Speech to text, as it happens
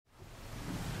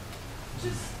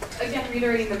Just again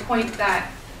reiterating the point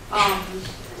that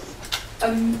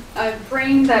a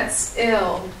brain that's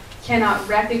ill cannot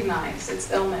recognize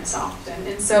its illness often.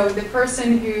 And so the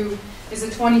person who is a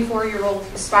 24-year-old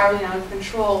who's spiraling out of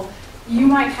control, you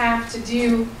might have to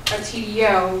do a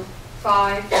TDO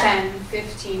 5, 10,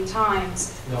 15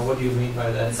 times. No, what do you mean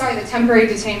by that? Sorry, the temporary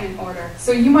detainment order.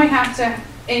 So you might have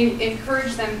to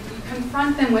encourage them,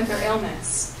 confront them with their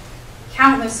illness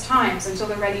countless times until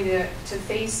they're ready to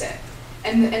face it.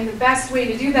 And the best way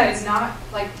to do that is not,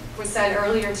 like was said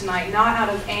earlier tonight, not out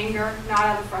of anger, not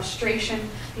out of frustration,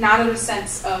 not out of a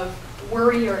sense of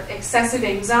worry or excessive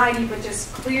anxiety, but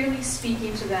just clearly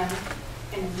speaking to them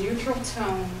in a neutral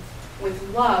tone with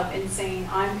love and saying,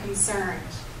 I'm concerned.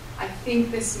 I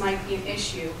think this might be an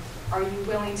issue. Are you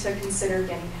willing to consider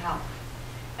getting help?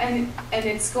 And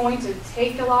it's going to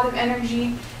take a lot of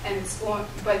energy,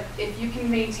 but if you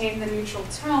can maintain the neutral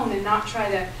tone and not try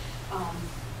to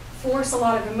force a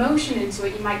lot of emotion into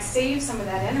it, you might save some of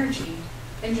that energy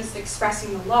in just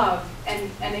expressing the love.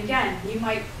 And again, you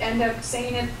might end up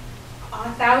saying it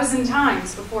 1,000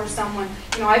 times before someone,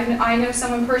 I know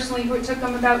someone personally who it took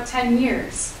them about 10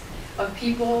 years of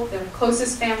people, their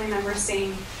closest family members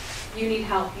saying, you need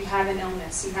help, you have an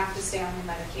illness, you have to stay on your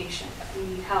medication. You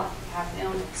need help, you have an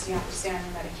illness, you have to stay on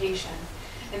your medication.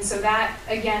 And so that,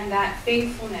 again, that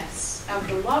faithfulness of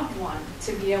the loved one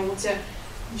to be able to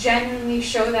genuinely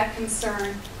show that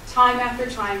concern time after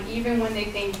time, even when they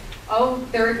think, oh,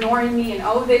 they're ignoring me, and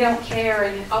oh, they don't care,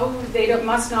 and oh, they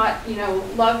must not,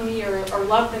 love me or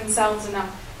love themselves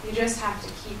enough. You just have to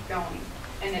keep going,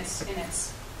 and it's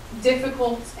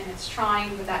difficult and it's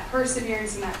trying, but that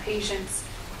perseverance and that patience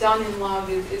done in love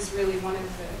is really one of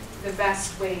the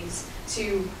best ways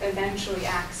to eventually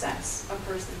access a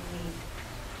person's need.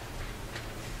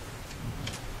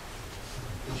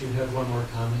 Did you have one more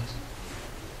comment?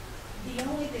 The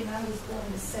only thing I was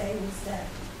going to say was that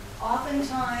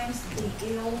oftentimes the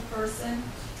ill person,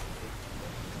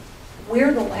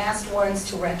 we're the last ones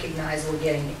to recognize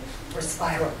we're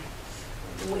spiraling.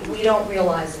 We don't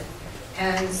realize it.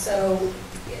 And so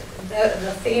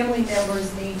the family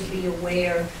members need to be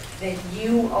aware that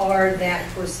you are that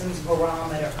person's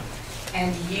barometer.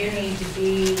 And you need to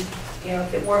be,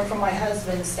 if it weren't for my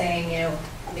husband saying,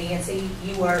 Nancy,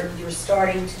 you're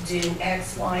starting to do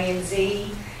X, Y, and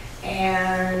Z,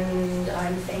 and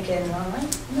I'm thinking, well,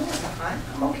 no,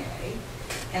 I'm okay.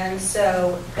 And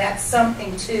so that's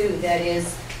something too that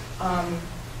is a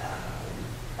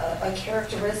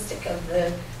characteristic of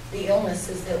the illness,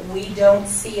 is that we don't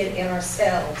see it in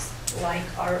ourselves like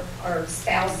our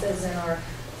spouses and our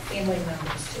family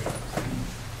members do.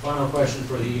 Final question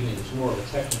for the evening. It's more of a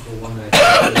technical one.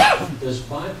 Does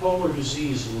bipolar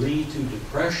disease lead to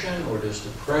depression, or does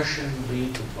depression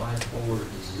lead to bipolar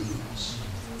disease?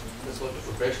 Let's let the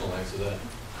professional answer that.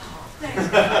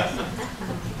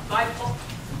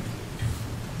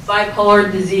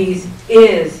 Bipolar disease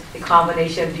is a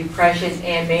combination of depression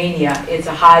and mania. It's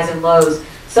a highs and lows.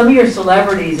 Some of your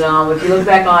celebrities, if you look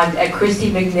back at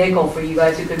Christy McNichol, for you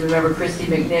guys who can remember Christy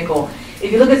McNichol,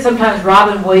 if you look at sometimes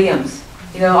Robin Williams,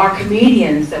 our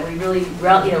comedians that we really,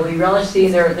 we relish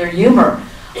seeing their humor.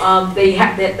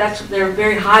 They're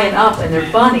very high and up, and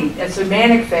they're funny. That's their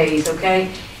manic phase.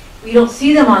 Okay, we don't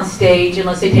see them on stage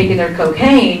unless they've taken their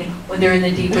cocaine when they're in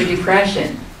the deeper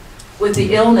depression. With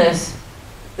the illness,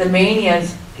 the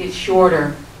manias get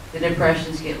shorter, the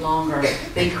depressions get longer.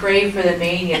 They crave for the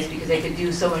manias because they could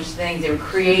do so much things. They're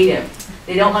creative.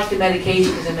 They don't like the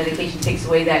medication because the medication takes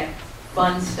away that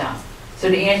fun stuff. So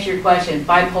to answer your question,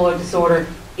 bipolar disorder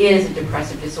is a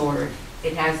depressive disorder.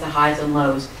 It has the highs and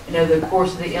lows. And over the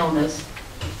course of the illness,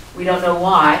 we don't know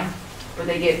why, but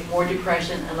they get more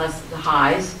depression and less the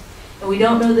highs. And we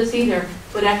don't know this either,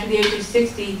 but after the age of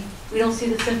 60, we don't see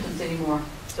the symptoms anymore.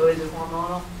 So is it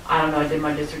hormonal? I don't know. I did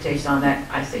my dissertation on that.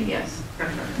 I say yes.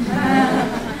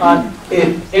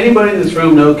 If anybody in this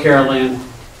room know Carol Ann?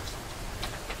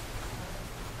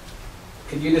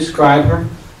 Could you describe her?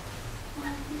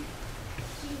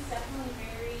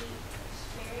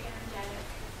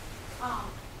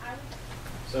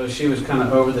 So she was kind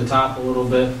of over the top a little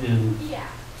bit, and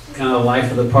kind of the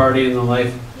life of the party and the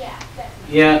life. Yeah,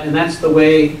 definitely. Yeah, and that's the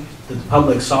way that the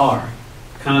public saw her,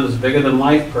 kind of this bigger than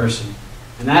life person.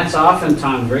 And that's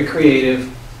oftentimes very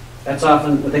creative. That's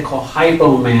often what they call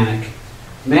hypomanic.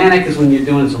 Manic is when you're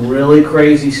doing some really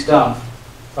crazy stuff.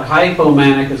 But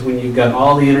hypomanic is when you've got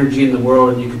all the energy in the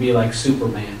world and you can be like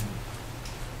Superman.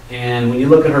 And when you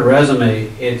look at her resume,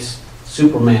 it's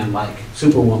Superman-like,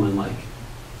 Superwoman-like.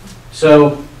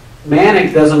 So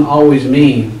manic doesn't always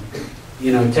mean,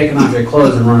 taking off your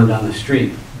clothes and running down the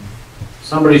street.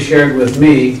 Somebody shared with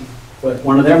me what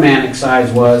one of their manic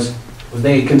sides was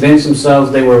they convinced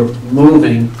themselves they were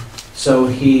moving, so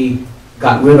he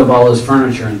got rid of all his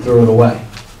furniture and threw it away.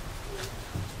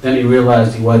 Then he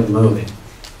realized he wasn't moving.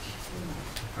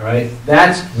 All right?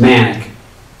 That's manic.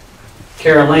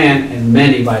 Carol Ann and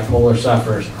many bipolar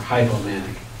sufferers are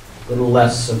hypomanic, a little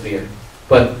less severe,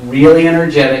 but really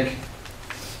energetic,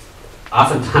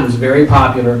 oftentimes very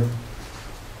popular,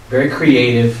 very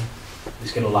creative,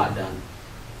 just get a lot done.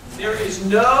 There is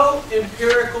no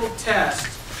empirical test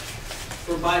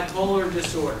for bipolar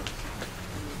disorder.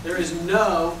 There is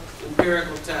no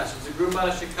empirical test. There's a group out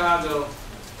of Chicago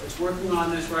that's working on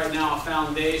this right now, a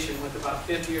foundation with about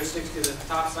 50 or 60 of the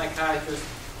top psychiatrists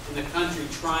in the country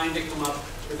trying to come up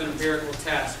with an empirical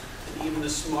test. And even the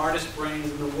smartest brains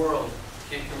in the world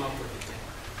can't come up with it.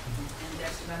 And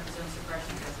dexamethasone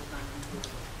suppression test is not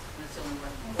conclusive. That's the only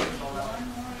one that's all out.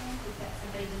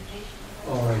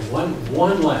 All right,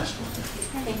 one last one.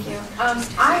 Thank you.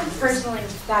 I personally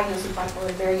was diagnosed with bipolar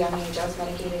at a very young age. I was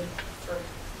medicated for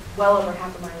well over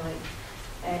half of my life.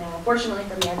 And fortunately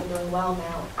for me, I've been doing well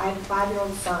now. I have a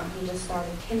 5-year-old son. He just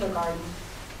started kindergarten.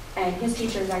 And his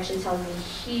teacher is actually telling me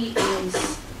he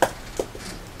is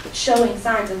showing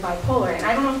signs of bipolar. And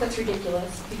I don't know if that's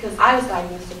ridiculous because I was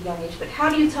diagnosed at a young age. But how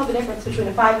do you tell the difference between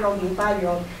a 5-year-old being a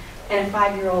 5-year-old and a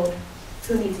 5-year-old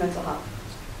who needs mental health?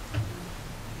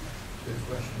 Good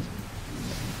question.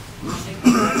 I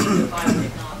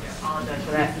apologize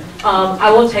for that.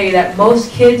 I will tell you that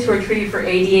most kids who are treated for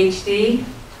ADHD,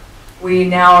 we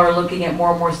now are looking at more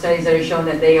and more studies that are showing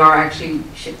that they are actually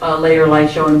later in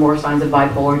life showing more signs of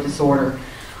bipolar disorder.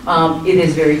 It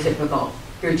is very typical.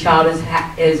 Your child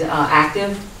is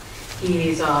active.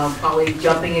 He's probably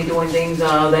jumping and doing things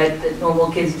that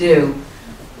normal kids do.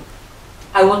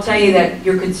 I will tell you that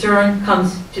your concern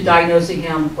comes to diagnosing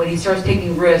him when he starts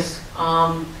taking risks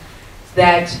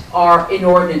that are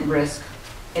inordinate risk.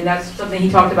 And that's something he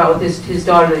talked about with his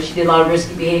daughter, that she did a lot of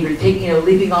risky behavior,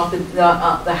 leaping off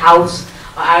the house,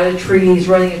 out of the trees,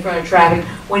 running in front of traffic.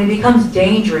 When it becomes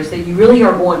dangerous, that you really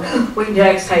are going, waiting to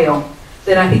exhale,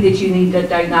 then I think that you need to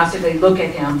diagnostically look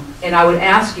at him. And I would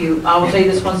ask you, I will tell you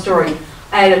this one story.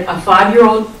 I had a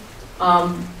 5-year-old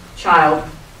child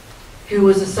who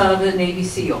was the son of a Navy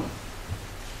SEAL.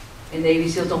 And Navy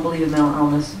SEALs don't believe in mental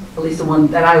illness, at least the one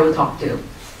that I would talk to.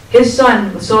 His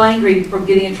son was so angry from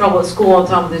getting in trouble at school all the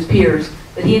time with his peers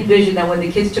that he envisioned that when the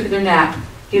kids took their nap,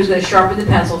 he was going to sharpen the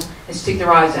pencils and stick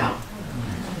their eyes out.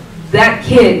 That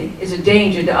kid is a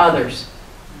danger to others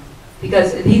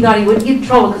because he thought he wouldn't get in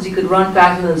trouble because he could run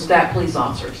faster than the stat police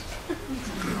officers.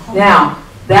 Now,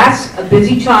 that's a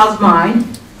busy child's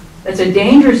mind. That's a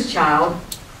dangerous child.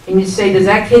 And you say, does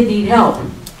that kid need help?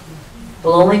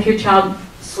 Well, only if your child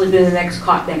slid in the next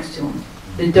cot next to him.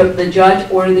 The judge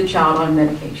ordered the child on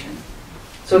medication.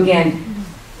 So again,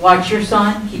 watch your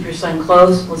son, keep your son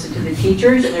close, listen to the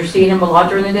teachers. They're seeing him a lot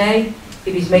during the day.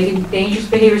 If he's making dangerous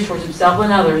behaviors towards himself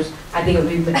and others, I think it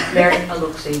would be merit a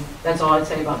look-see. That's all I'd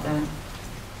say about that.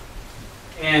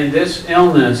 And this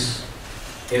illness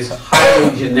is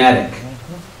highly genetic.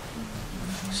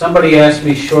 Somebody asked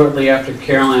me shortly after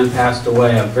Carol Ann passed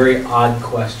away a very odd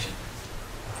question.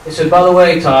 They said, by the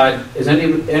way, Todd, is any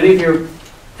of your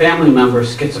family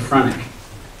members schizophrenic?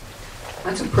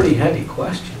 That's a pretty heavy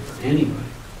question for anybody.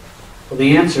 Well,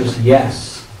 the answer is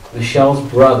yes. Michelle's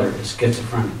brother is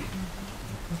schizophrenic.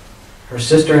 Her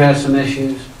sister has some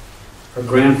issues. Her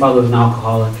grandfather was an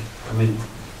alcoholic. I mean,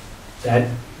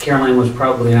 Carol Ann was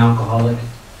probably an alcoholic.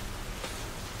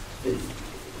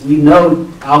 We know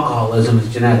alcoholism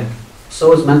is genetic.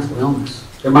 So is mental illness.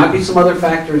 There might be some other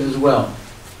factors as well,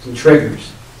 some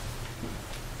triggers.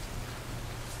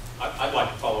 I'd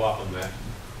like to follow up on that.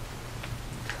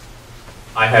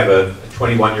 I have a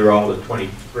 21-year-old, a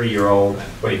 23-year-old, and a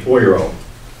 24-year-old.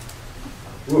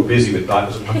 We were busy with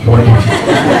diapers at one point.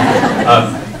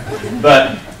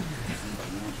 But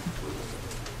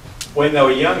when they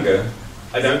were younger,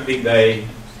 I don't think they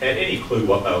had any clue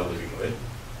what they were living with.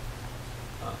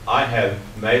 I have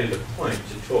made it a point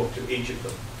to talk to each of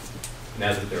them,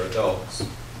 now that they're adults,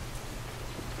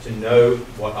 to know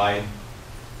what I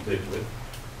live with,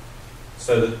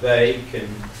 so that they can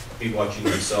be watching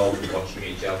themselves and watching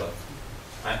each other.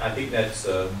 I think that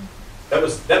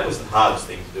was the hardest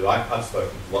thing to do. I've spoken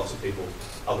to lots of people,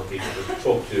 other people, to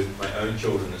talk to my own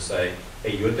children and say,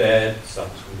 hey, your dad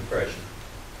suffers from depression.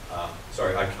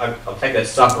 Sorry, I'll take that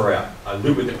suffer out. I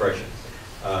live with depression.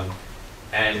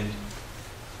 And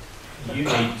you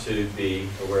need to be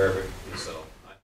aware of it yourself.